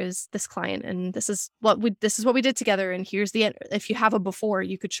feature is this client and this is what we did together. And here's if you have a before,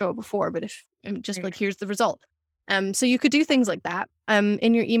 you could show a before, but if just Right. like here's the result. So you could do things like that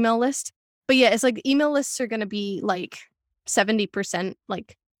in your email list. But yeah, it's like email lists are going to be like 70%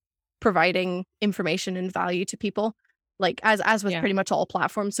 like providing information and value to people, like as with Yeah. pretty much all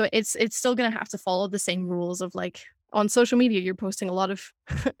platforms. So it's still going to have to follow the same rules of like on social media, you're posting a lot of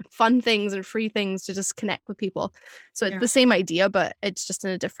fun things and free things to just connect with people. So it's Yeah. the same idea, but it's just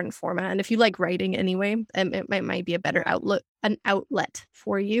in a different format. And if you like writing anyway, might be a better an outlet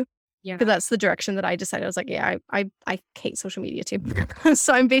for you. Because Yeah. that's the direction that I decided. I was like, yeah, I hate social media too.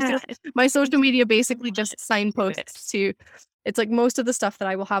 So I'm Yeah. basically, my social media basically just Do it. signposts to, it's like most of the stuff that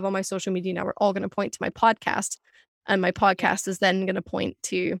I will have on my social media now are all going to point to my podcast. And my Yeah. podcast is then going to point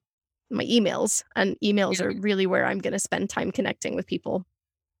to my emails. And emails Yeah. are really where I'm going to spend time connecting with people,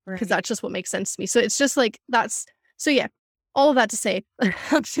 because Right. that's just what makes sense to me. So it's just like, so yeah, all of that to say,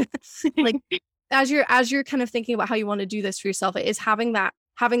 like, as you're kind of thinking about how you want to do this for yourself, it is having that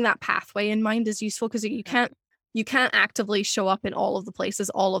pathway in mind is useful, because you can't actively show up in all of the places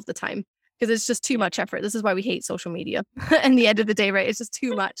all of the time, because it's just too Yeah. much effort. This is why we hate social media. And the end of the day, right? It's just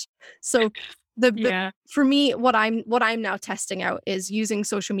too much. So the Yeah. for me, what I'm now testing out is using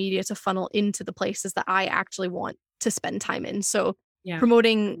social media to funnel into the places that I actually want to spend time in. So Yeah.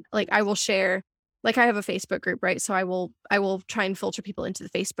 promoting, like, I will share, like, I have a Facebook group, right? So I will try and filter people into the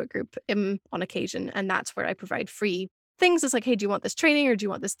Facebook group on occasion, and that's where I provide free things. It's like, hey, do you want this training or do you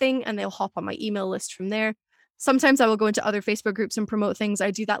want this thing? And they'll hop on my email list from there. Sometimes I will go into other Facebook groups and promote things.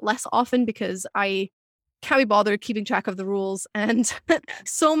 I do that less often because I can't be bothered keeping track of the rules. And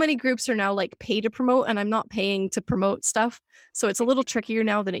so many groups are now like pay to promote, and I'm not paying to promote stuff. So it's a little trickier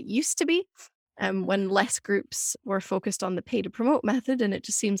now than it used to be. When less groups were focused on the pay to promote method. And it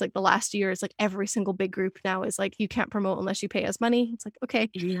just seems like the last year is like every single big group now is like, you can't promote unless you pay us money. It's like, okay,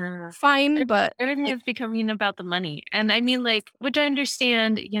 Yeah. fine. But Everything like, is becoming about the money. And I mean, like, which I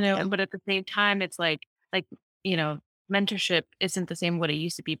understand, yeah, but at the same time, it's like, you know, mentorship isn't the same what it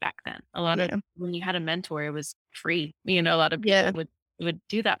used to be back then. A lot of yeah, when you had a mentor, it was free. A lot of people yeah, would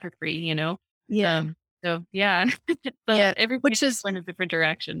do that for free. yeah, Um, so yeah, but yeah, everything which is is, going a different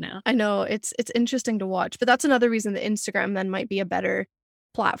direction now. I know it's interesting to watch, but that's another reason that Instagram then might be a better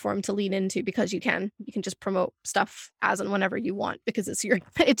platform to lean into, because you can just promote stuff as and whenever you want, because it's your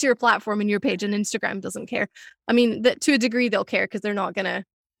it's your platform and your page, and Instagram doesn't care. I mean, that to a degree they'll care, because you're not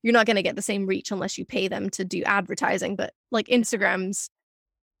gonna get the same reach unless you pay them to do advertising. But like Instagram's,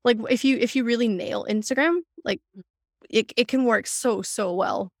 like, if you really nail Instagram, like, it can work so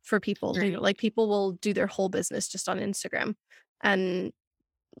well for people. Right. Like, people will do their whole business just on Instagram, and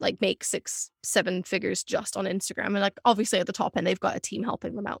like make 6-7 figures just on Instagram. And like, obviously at the top end they've got a team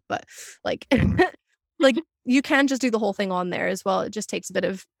helping them out, but like, like, you can just do the whole thing on there as well. It just takes a bit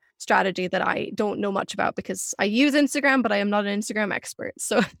of strategy that I don't know much about, because I use Instagram, but I am not an Instagram expert.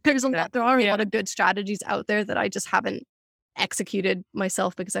 So there are a Yeah. lot of good strategies out there that I just haven't executed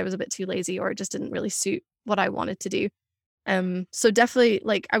myself, because I was a bit too lazy, or it just didn't really suit what I wanted to do. So definitely,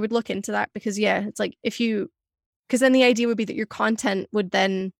 like, I would look into that, because yeah, it's like, because then the idea would be that your content would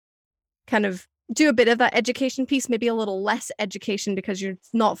then kind of do a bit of that education piece, maybe a little less education, because you're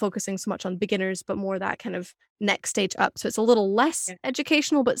not focusing so much on beginners, but more that kind of next stage up. So it's a little less Yeah.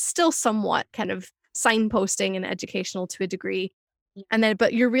 educational, but still somewhat kind of signposting and educational to a degree. Yeah. And then,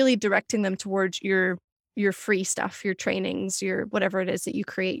 but you're really directing them towards your free stuff, your trainings, your whatever it is that you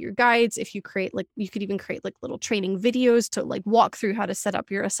create, your guides. If you create, like, you could even create like little training videos to like walk through how to set up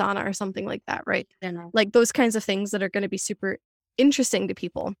your Asana or something like that, right? Then, Like those kinds of things that are going to be super interesting to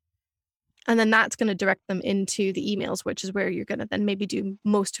people. And then that's going to direct them into the emails, which is where you're going to then maybe do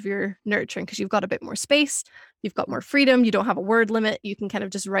most of your nurturing, because you've got a bit more space, you've got more freedom, you don't have a word limit, you can kind of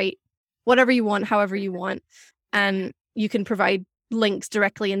just write whatever you want, however you want. And you can provide links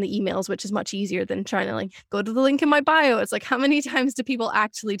directly in the emails, which is much easier than trying to like go to the link in my bio. It's like, how many times do people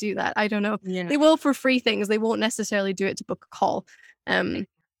actually do that? I don't know. yeah. They will for free things. They won't necessarily do it to book a call,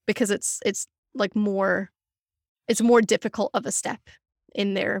 because it's like it's more difficult of a step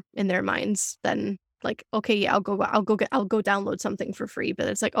in their minds than like, okay, yeah, I'll go download something for free. But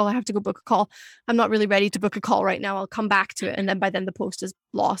it's like, oh, I have to go book a call. I'm not really ready to book a call right now. I'll come back to it. And then by then the post is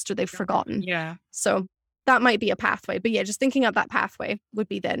lost or they've forgotten. Yeah. So that might be a pathway. But yeah, just thinking of that pathway would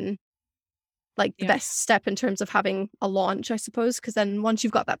be then like the Yeah. best step in terms of having a launch, I suppose. Because then once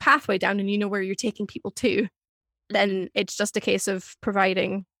you've got that pathway down and you know where you're taking people to, then it's just a case of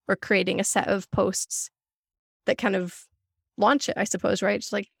providing or creating a set of posts that kind of launch it, I suppose, right?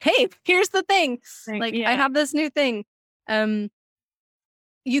 It's like, hey, here's the thing. Like, I Yeah. have this new thing.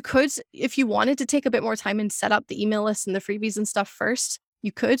 You could, if you wanted to take a bit more time and set up the email list and the freebies and stuff first,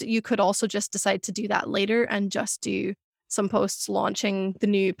 you could also just decide to do that later and just do some posts launching the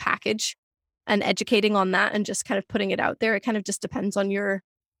new package and educating on that and just kind of putting it out there. It kind of just depends on your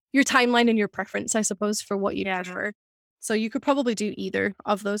timeline and your preference, I suppose, for what you Yeah. prefer. So you could probably do either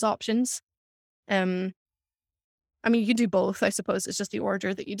of those options. I mean, you can do both, I suppose. It's just the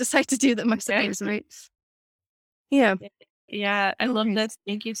order that you decide to do them, I suppose, right? Yeah. Yeah, I No love worries. this.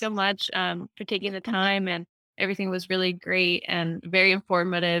 Thank you so much for taking the time, and everything was really great and very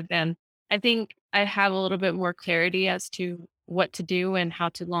informative. And I think I have a little bit more clarity as to what to do and how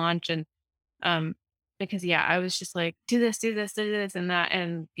to launch. And um, because yeah, I was just like, do this, do this, and that.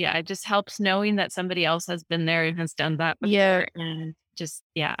 And yeah, it just helps knowing that somebody else has been there and has done that Yeah. before. And just,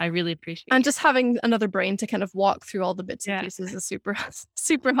 yeah, I really appreciate And your just having another brain to kind of walk through all the bits and yeah, pieces is super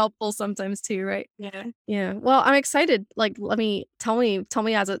super helpful sometimes too, right? yeah. Yeah. Well, I'm excited. Like, tell me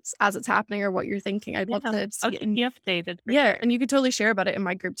as it's happening or what you're thinking. I'd Yeah. love to I'll see it. keep And you updated for yeah, sure. and you could totally share about it in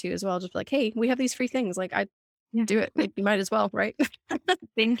my group too as well. Just be like, hey, we have these free things. Like, I Yeah. do it. Like, you might as well, right?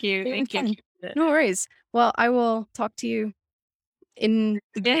 Thank you. Very Thank you. fun. No worries. Well, I will talk to you in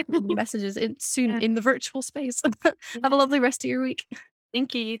the Yeah. messages soon Yeah. in the virtual space. Have a Yeah. lovely rest of your week.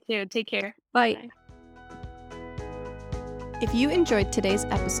 Thank you. You too. Take care. Bye. Bye. If you enjoyed today's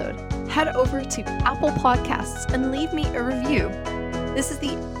episode, head over to Apple Podcasts and leave me a review. This is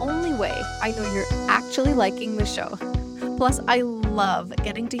the only way I know you're actually liking the show. Plus, I love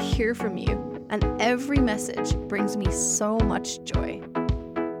getting to hear from you, and every message brings me so much joy.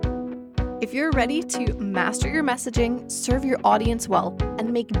 If you're ready to master your messaging, serve your audience well,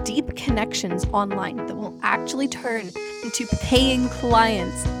 and make deep connections online that will actually turn into paying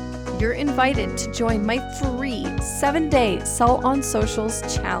clients, you're invited to join my free 7-day Sell on Socials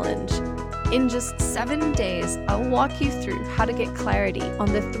challenge. In just 7 days, I'll walk you through how to get clarity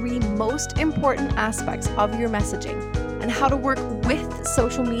on the 3 most important aspects of your messaging and how to work with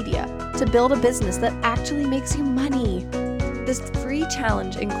social media to build a business that actually makes you money. This free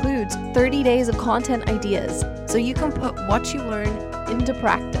challenge includes 30 days of content ideas so you can put what you learn into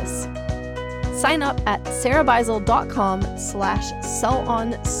practice. Sign up at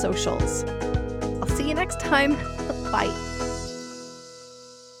sarahbeisel.com/sellonsocials. I'll see you next time. Bye.